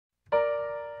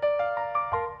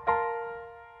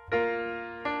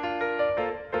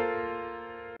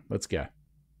let's go.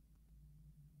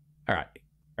 All right,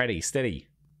 ready, steady,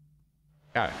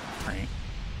 go.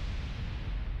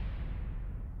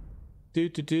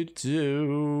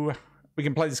 Do. We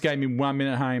can play this game in 1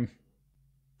 minute, home.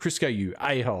 Crisco, you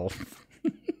a-hole.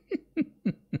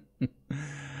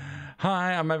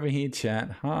 Hi, I'm over here,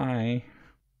 chat. Hi.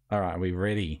 All right, are we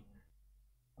ready?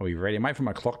 Are we ready? I'm waiting for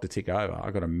my clock to tick over.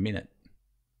 I got a minute.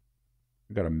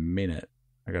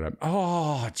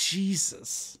 Oh,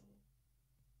 Jesus.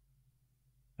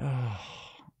 Oh,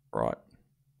 right.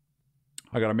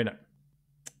 I got a minute.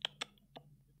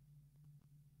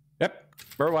 Yep,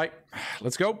 we're away.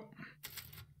 Let's go.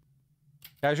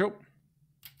 Casual.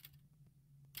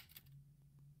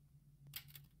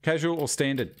 Casual or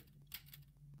standard?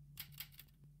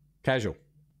 Casual.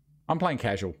 I'm playing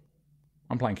casual.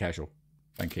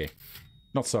 Don't care.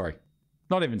 Not sorry.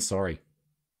 Not even sorry.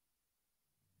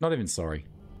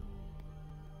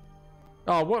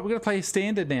 Oh, what? We're going to play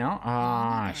standard now?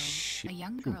 Ah, shit. A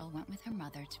young girl went with her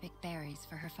mother to pick berries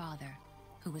for her father,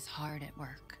 who was hard at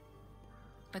work.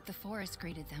 But the forest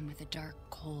greeted them with a dark,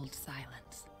 cold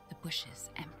silence, the bushes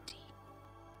empty.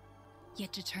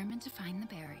 Yet determined to find the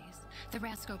berries, the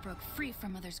rascal broke free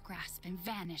from Mother's grasp and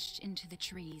vanished into the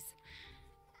trees.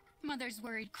 Mother's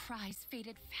worried cries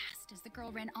faded fast as the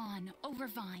girl ran on, over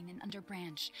vine and under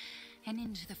branch, and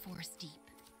into the forest deep.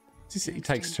 It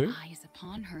takes two? Eyes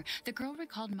upon her, the girl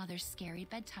recalled Mother's scary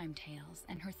bedtime tales,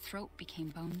 and her throat became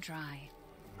bone dry.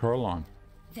 Coraline.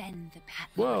 Then the Pat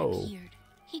Lord appeared.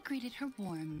 He greeted her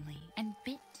warmly and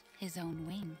bit his own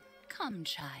wing. Come,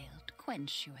 child,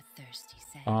 quench your thirst, he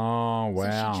said. Oh,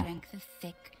 wow. So she drank the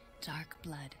thick, dark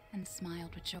blood and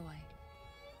smiled with joy.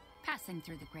 Passing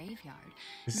through the graveyard,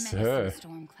 menacing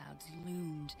storm clouds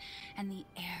loomed, and the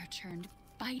air turned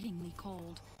bitingly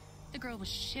cold. The girl was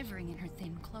shivering in her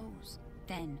thin clothes.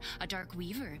 Then a dark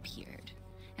weaver appeared,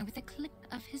 and with a click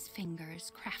of his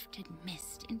fingers, crafted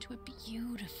mist into a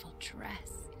beautiful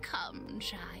dress. Come,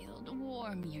 child,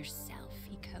 warm yourself,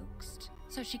 he coaxed.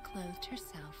 So she clothed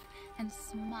herself and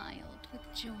smiled with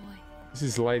joy. This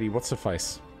is Lady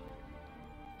What's-Her-Face.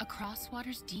 Across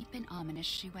waters deep and ominous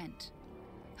she went,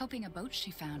 hoping a boat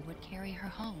she found would carry her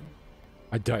home.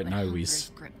 I don't know,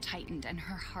 Hunger's grip tightened and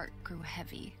her heart grew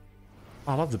heavy.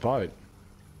 I love the boat.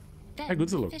 Then How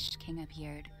good's it the look? Fish King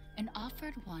appeared and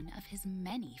offered one of his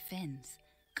many fins.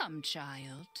 Come,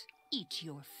 child, eat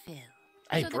your fill.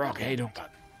 Hey, So the Brock, girl how you doing, went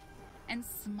and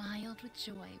smiled with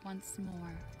joy once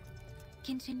more.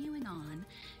 Continuing on,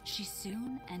 she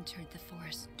soon entered the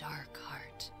forest's dark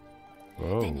heart.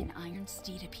 Whoa. Then an iron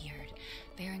steed appeared,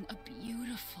 bearing a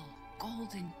beautiful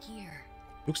golden gear.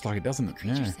 Looks like it, doesn't The it?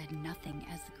 creature Yeah. said nothing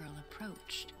as the girl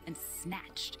approached and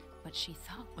snatched what she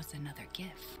thought was another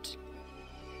gift.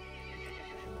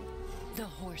 The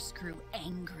horse grew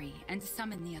angry and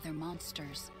summoned the other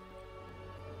monsters.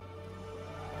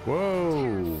 Whoa.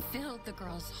 Terror filled the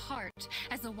girl's heart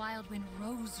as the wild wind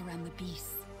rose around the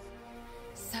beasts.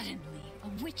 Suddenly, a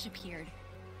witch appeared,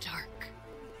 dark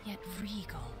yet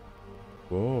regal.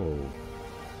 Whoa.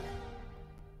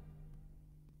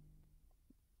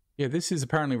 Yeah, this is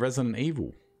apparently Resident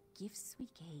Evil. Gifts we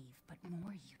gave, but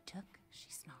more you took, she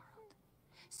snarled.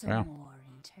 So Wow. more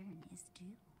in turn is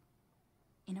due.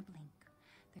 In a blink,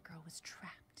 the girl was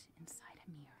trapped inside a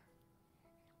mirror.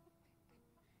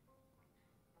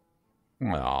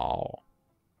 Oh,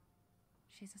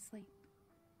 She's asleep.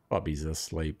 Bubby's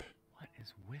asleep. What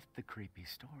is with the creepy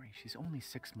story? She's only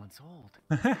 6 months old.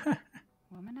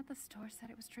 Woman at the store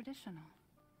said it was traditional.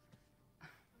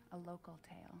 A local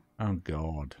tale. Oh,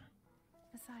 God.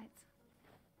 Besides,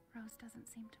 Rose doesn't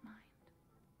seem to mind.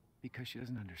 Because she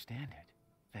doesn't understand it.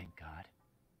 Thank God.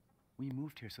 We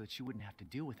moved here so that she wouldn't have to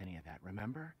deal with any of that,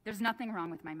 remember? There's nothing wrong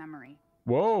with my memory.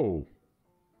 Whoa.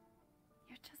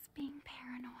 You're just being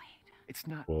paranoid. It's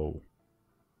not... Whoa.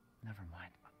 Never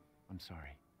mind. I'm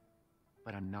sorry.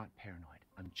 But I'm not paranoid.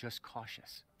 I'm just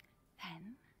cautious.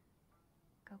 Then,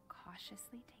 go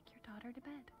cautiously take your daughter to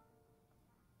bed.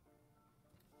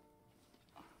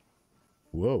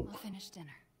 Whoa. We'll finish dinner.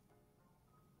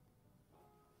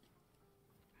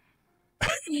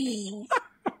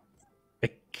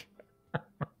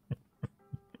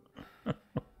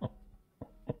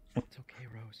 It's okay,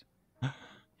 Rose.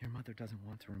 Your mother doesn't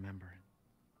want to remember it.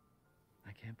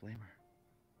 I can't blame her.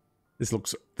 This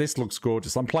looks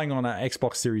gorgeous. I'm playing on an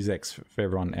Xbox Series X for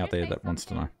everyone out there that wants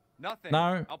to know. Nothing.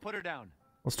 No. I'll put her down.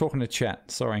 I was talking to chat.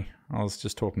 Sorry. I was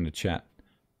just talking to chat.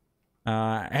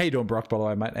 How you doing, Brock, by the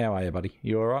way, mate? How are you, buddy?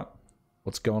 You alright?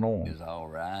 What's going on? It's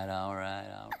alright.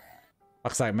 Like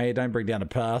I say, mate, don't bring down the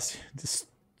past. Just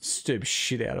stupid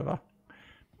shit out of her.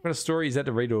 What a story is that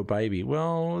to read to a baby?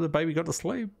 Well, the baby got to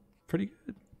sleep. Pretty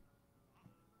good.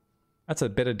 That's a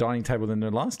better dining table than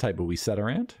the last table we sat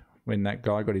around when that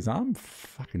guy got his arm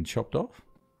fucking chopped off.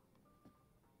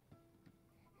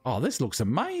 Oh, this looks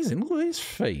amazing. Look at this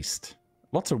feast.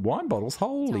 Lots of wine bottles.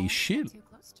 Holy shit. Too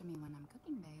close to me when I'm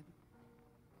cooking, babe.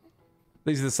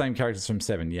 These are the same characters from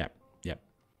 7. Yep. Yep.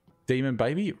 Demon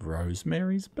baby.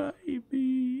 Rosemary's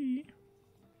baby.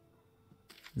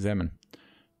 Zeman.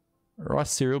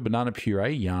 Rice cereal, banana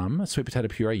puree, yum. Sweet potato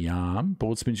puree, yum.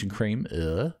 Boiled spinach and cream,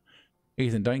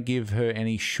 Ethan, don't give her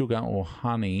any sugar or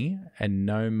honey and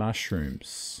no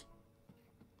mushrooms.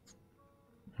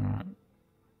 Alright.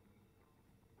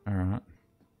 Alright.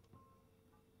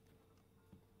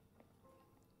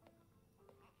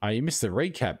 Oh, you missed the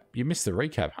recap. You missed the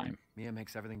recap, Haim. Mia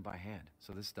makes everything by hand,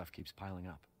 so this stuff keeps piling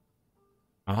up.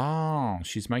 Oh,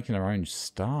 she's making her own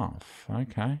stuff.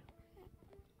 Okay.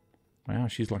 Wow,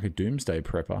 she's like a doomsday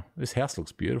prepper. This house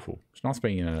looks beautiful. It's nice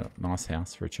being in a nice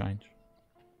house for a change.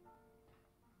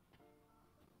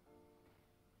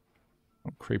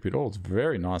 Not creepy at all. It's a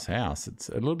very nice house. It's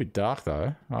a little bit dark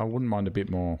though. I wouldn't mind a bit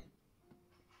more.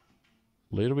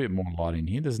 A little bit more light in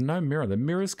here. There's no mirror. The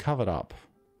mirror's covered up.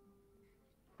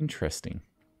 Interesting.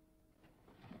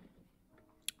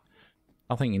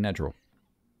 Nothing in that drawer.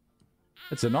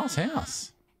 It's a nice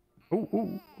house. Ooh,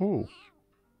 ooh, ooh.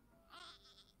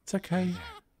 It's okay.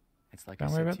 It's like I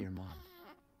said to your mom.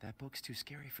 That book's too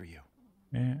scary for you.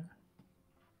 Yeah.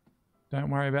 Don't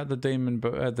worry about the demon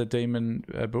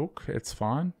book. It's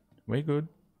fine. We're good.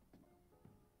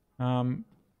 Where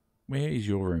is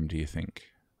your room, do you think?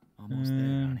 Almost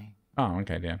there, honey. Oh,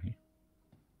 okay, down here.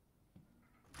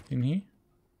 In here?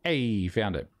 Hey,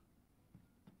 found it.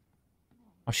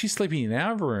 Oh, she's sleeping in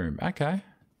our room. Okay.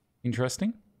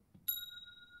 Interesting.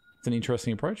 It's an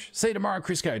interesting approach. See you tomorrow,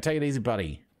 Crisco. Take it easy,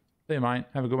 buddy. See you, mate.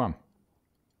 Have a good one.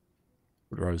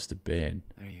 Put Rose to bed.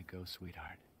 There you go,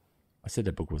 sweetheart. I said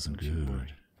the book wasn't Don't you good.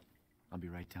 worry. I'll be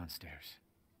right downstairs.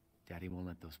 Daddy won't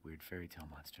let those weird fairy tale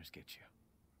monsters get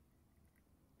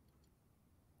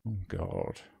you. Oh,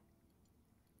 God.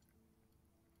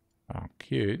 Oh,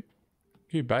 cute.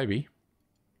 Cute baby.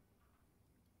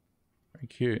 Very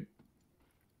cute.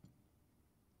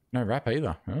 No rap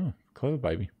either. Oh, clever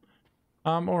baby.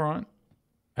 All right.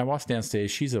 Our wife's downstairs.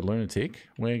 She's a lunatic.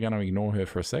 We're going to ignore her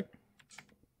for a sec.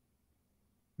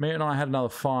 Mia and I had another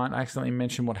fight. I accidentally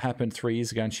mentioned what happened 3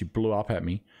 years ago and she blew up at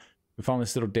me. We finally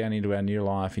settled down into our new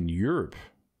life in Europe.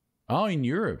 Oh, in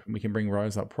Europe. We can bring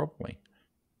Rose up properly.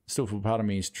 Still, for part of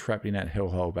me is trapped in that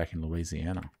hellhole back in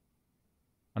Louisiana.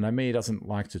 I know Mia doesn't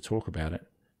like to talk about it,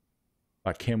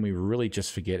 but can we really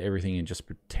just forget everything and just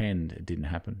pretend it didn't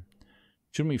happen?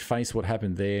 Shouldn't we face what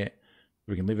happened there so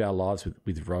we can live our lives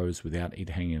with Rose without it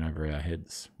hanging over our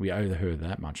heads? We owe her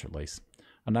that much at least.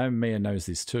 I know Mia knows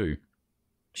this too.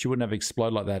 She wouldn't have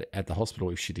exploded like that at the hospital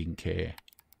if she didn't care.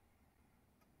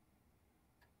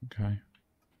 Okay.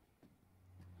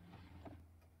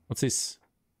 What's this?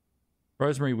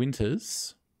 Rosemary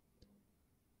Winters.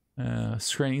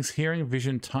 Screenings, hearing,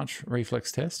 vision, touch,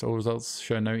 reflex test. All results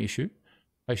show no issue.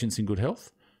 Patients in good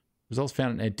health. Results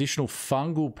found an additional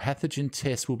fungal pathogen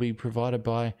test will be provided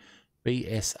by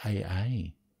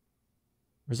BSAA.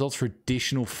 Results for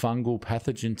additional fungal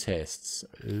pathogen tests.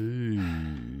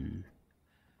 Ooh.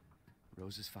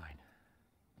 Rose is fine.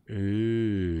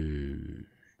 Ooh.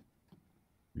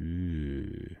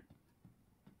 Ooh.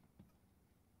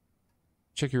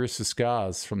 Check your wrist for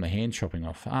scars from the hand chopping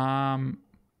off. I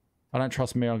don't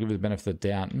trust me. I'll give you the benefit of the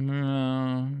doubt.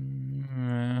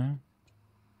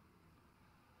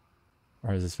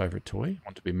 Rose's favourite toy.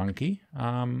 Want to be monkey.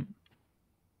 Gun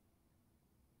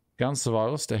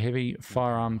survivors to heavy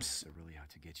firearms. They're really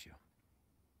out to get you.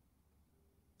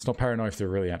 It's not paranoid if they're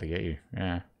really out to get you.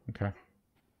 Yeah, okay.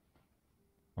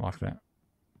 I like that.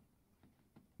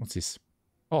 What's this?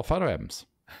 Oh, photo albums.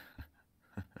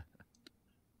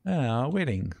 Ah,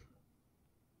 wedding.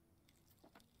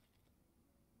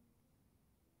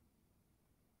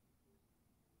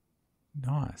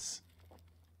 Nice.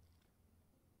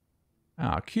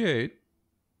 Ah, cute.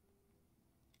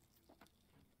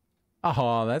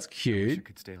 Oh, that's I wish cute. it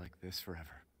could stay like this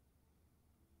forever.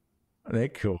 They're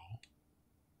cool.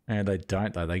 And they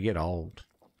don't, though. They get old.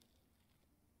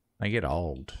 They get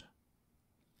old.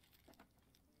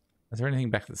 Is there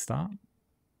anything back at the start?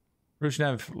 We should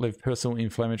have leave personal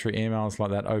inflammatory emails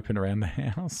like that open around the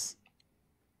house.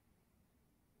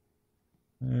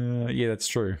 Yeah, that's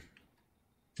true.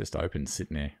 Just open,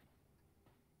 sitting there.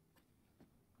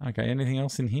 Okay, anything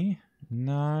else in here?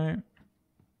 No.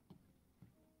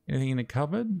 Anything in the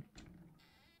cupboard?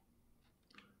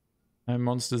 No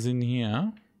monsters in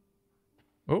here.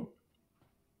 Oh.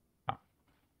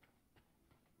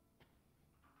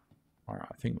 Alright,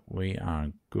 I think we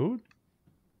are good.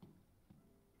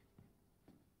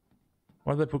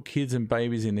 Why do they put kids and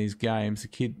babies in these games? The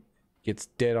kid gets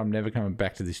dead. I'm never coming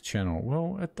back to this channel.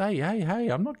 Well, hey,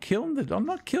 I'm not killing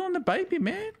the baby,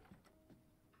 man.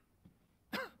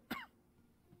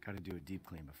 Gotta do a deep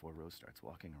clean before Rose starts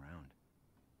walking around.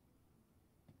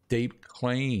 Deep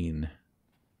clean.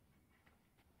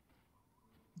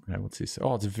 Okay, what's this?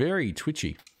 Oh, it's very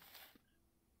twitchy.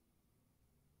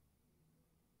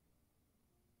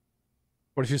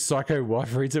 What if your psycho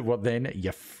wife reads it? What then?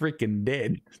 You're freaking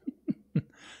dead.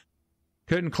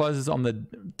 Curtain closes on the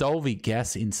Dolby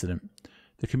gas incident.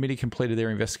 The committee completed their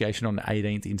investigation on the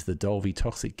 18th into the Dolby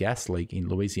toxic gas leak in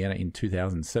Louisiana in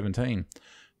 2017.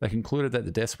 They concluded that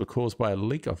the deaths were caused by a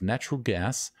leak of natural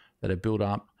gas that had built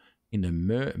up in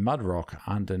the mud rock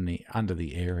under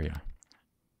the area.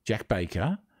 Jack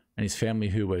Baker and his family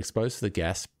who were exposed to the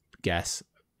gas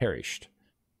perished.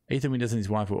 Ethan Winters and his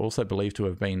wife were also believed to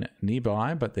have been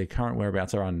nearby, but their current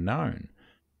whereabouts are unknown.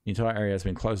 The entire area has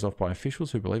been closed off by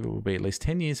officials who believe it will be at least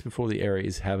 10 years before the area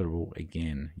is habitable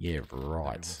again. Yeah,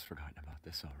 right. I've forgotten about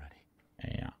this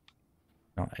already. Yeah.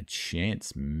 Not a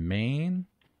chance, man.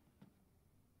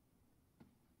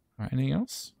 All right, anything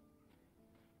else?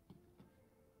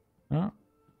 Oh,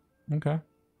 okay.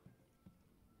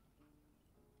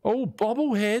 Oh,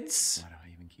 bobbleheads. Why do I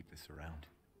even keep this around?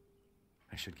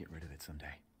 I should get rid of it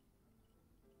someday.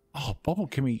 Oh, bobble,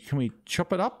 can we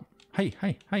chop it up? Hey,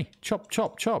 chop.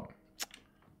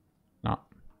 No.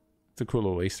 It's a cool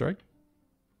little Easter egg.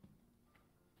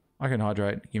 I can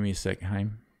hydrate. Give me a sec,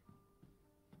 Haim.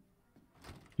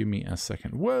 Give me a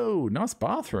second. Whoa, nice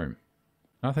bathroom.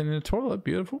 Nothing in the toilet.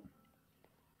 Beautiful.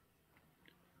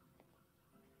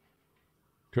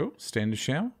 Cool. Standard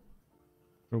shower.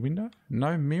 A window.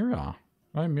 No mirror.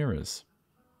 No mirrors.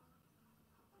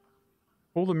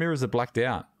 All the mirrors are blacked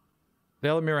out. The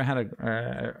other mirror had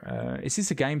a... is this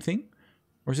a game thing?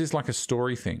 Or is this like a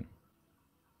story thing?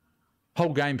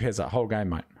 Whole game, Pezza. Whole game,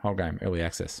 mate. Whole game. Early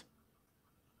access.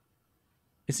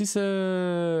 Is this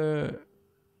a...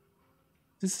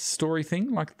 Is this a story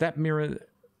thing? Like that mirror...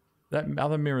 That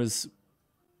other mirror's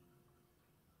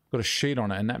got a sheet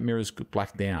on it and that mirror's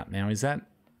blacked out. Now, is that...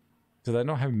 Do they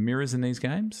not have mirrors in these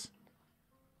games?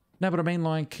 No, but I mean,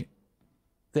 like...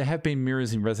 There have been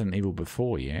mirrors in Resident Evil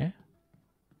before, yeah?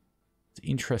 It's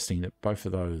interesting that both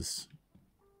of those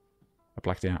are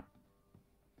blacked out.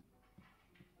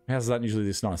 How's that usually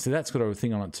this nice? See, that's got a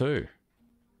thing on it too.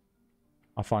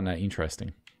 I find that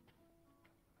interesting.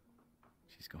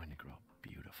 She's going to grow up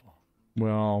beautiful.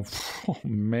 Well, oh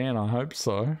man, I hope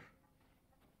so. Hope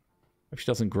she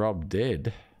doesn't grow up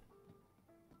dead.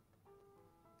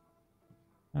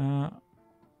 Okay,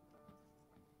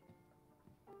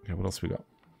 what else we got?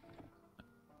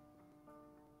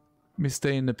 Miss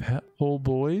D and the Hall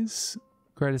Boys.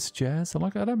 Greatest jazz. I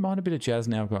don't mind a bit of jazz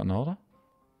now I've gotten older.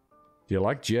 Do you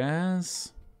like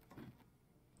jazz?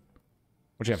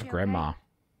 What do you have for grandma? Okay?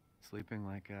 Sleeping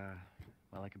like a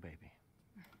baby.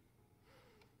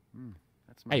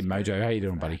 That's hey Mojo, how you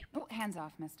doing, buddy? Oh, hands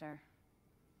off, mister.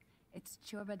 It's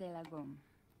churba de legume.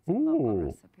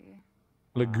 Ooh.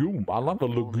 Legume. I love the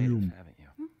legume. Haven't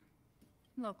you?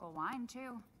 Local wine,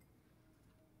 too.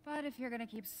 But if you're gonna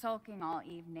keep sulking all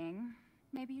evening,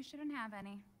 maybe you shouldn't have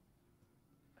any.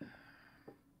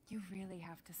 You really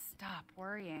have to stop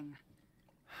worrying.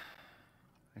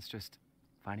 It's just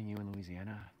finding you in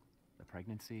Louisiana, the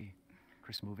pregnancy,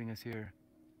 Chris moving us here,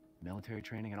 military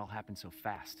training, it all happened so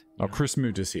fast. Oh, Chris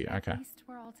moved us here. Okay. At least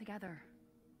we're all together.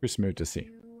 Chris moved us here.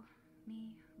 You,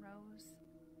 me, Rose.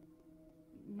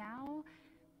 Now,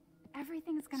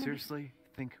 everything's gonna Seriously?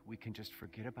 Think we can just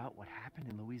forget about what happened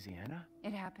in Louisiana?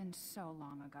 It happened so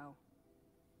long ago.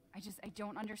 I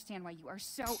don't understand why you are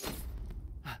so...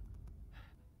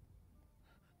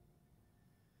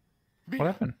 What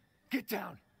happened? Get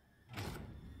down!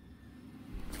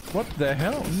 What the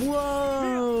hell?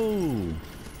 Whoa!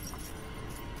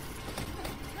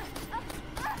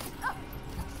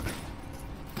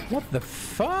 What the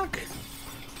fuck?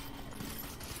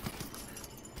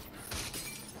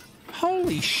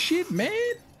 Holy shit, man!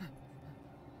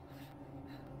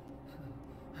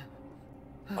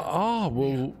 Oh,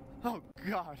 well... Oh,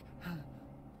 God!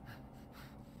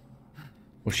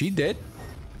 Was she dead?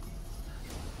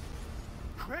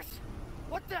 Chris?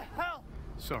 What the hell?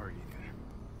 Sorry, Ethan.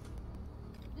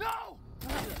 No!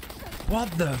 What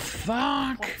the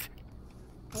fuck? What?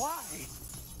 Why?